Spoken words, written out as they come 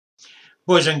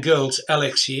Boys and girls,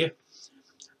 Alex here.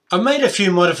 I made a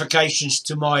few modifications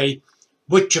to my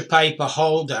butcher paper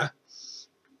holder,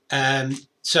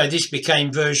 so this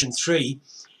became version 3.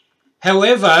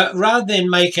 However, rather than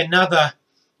make another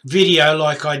video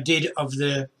like I did of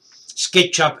the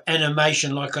SketchUp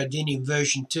animation like I did in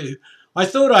version 2, I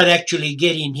thought I'd actually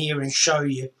get in here and show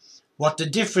you what the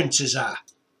differences are.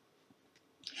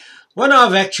 What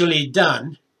I've actually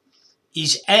done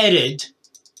is added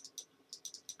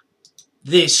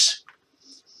this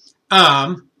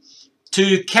arm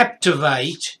to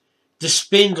captivate the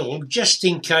spindle just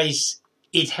in case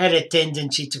it had a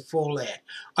tendency to fall out.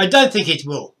 I don't think it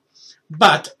will,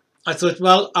 but I thought,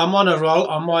 well, I'm on a roll,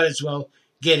 I might as well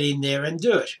get in there and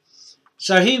do it.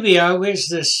 So here we are. Where's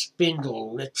the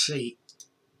spindle? Let's see.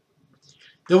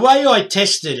 The way I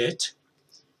tested it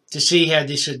to see how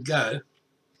this would go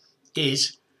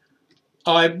is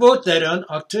I brought that on,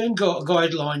 I turned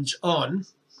guidelines on,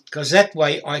 because that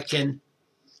way I can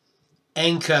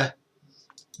anchor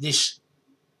this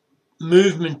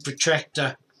movement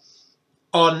protractor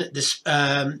on this,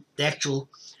 the actual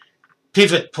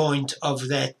pivot point of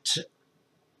that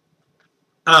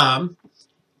arm,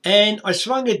 and I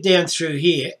swung it down through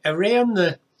here around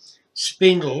the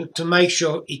spindle to make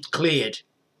sure it cleared,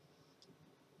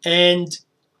 and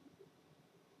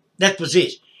that was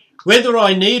it. Whether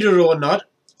I need it or not,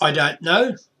 I don't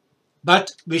know,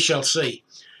 but we shall see.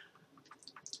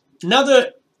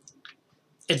 Another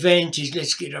advantage,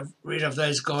 let's get rid of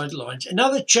those guidelines.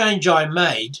 Another change I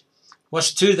made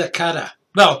was to the cutter.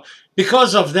 Well,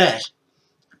 because of that,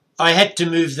 I had to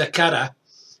move the cutter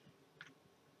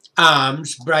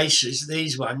arms, braces,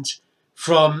 these ones,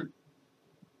 from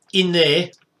in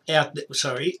there, out,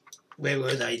 sorry, where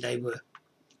were they? They were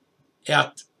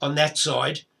out on that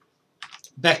side,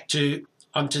 back to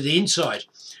onto the inside.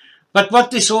 But what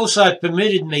this also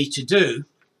permitted me to do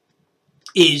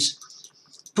is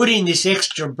put in this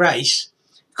extra brace,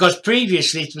 because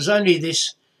previously it was only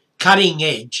this cutting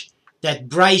edge that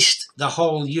braced the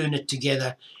whole unit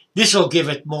together. This will give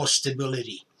it more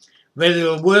stability. Whether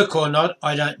it'll work or not,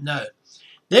 I don't know.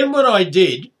 Then what I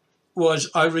did was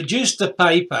I reduced the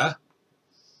paper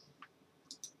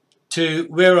to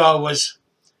where I was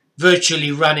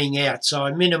virtually running out, so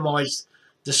I minimized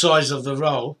the size of the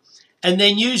roll, and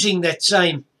then using that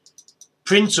same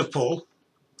principle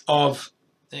of,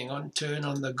 hang on, turn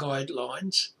on the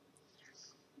guidelines,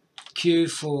 Q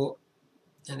for,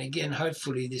 and again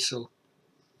hopefully this will,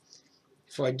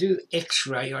 if I do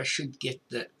X-ray I should get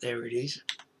that, there it is.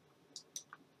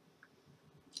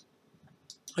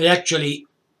 I actually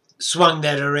swung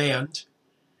that around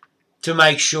to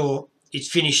make sure it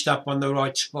finished up on the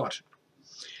right spot.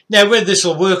 Now whether this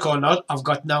will work or not, I've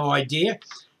got no idea,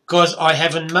 because I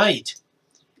haven't made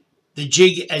the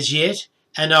jig as yet,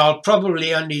 and I'll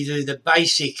probably only do the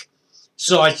basic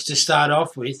sides to start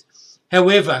off with.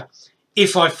 However,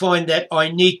 if I find that I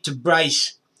need to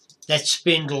brace that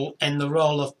spindle and the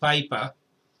roll of paper,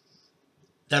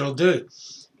 that'll do.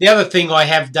 The other thing I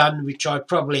have done, which I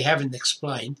probably haven't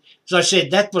explained, as I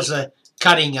said, that was a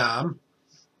cutting arm,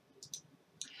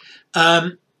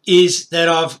 is that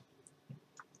I've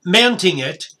mounting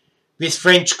it with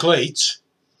French cleats.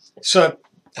 So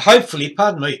hopefully,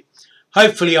 pardon me,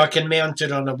 hopefully I can mount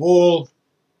it on a wall,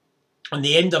 on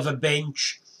the end of a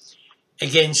bench,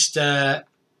 against a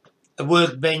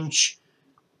workbench,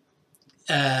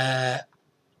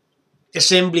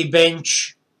 assembly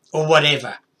bench, or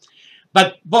whatever.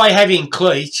 But by having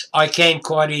cleats, I can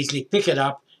quite easily pick it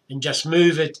up and just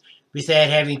move it without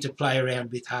having to play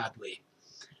around with hardware.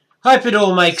 Hope it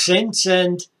all makes sense,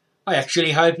 and I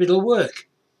actually hope it'll work.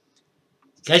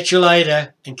 Catch you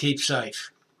later and keep safe.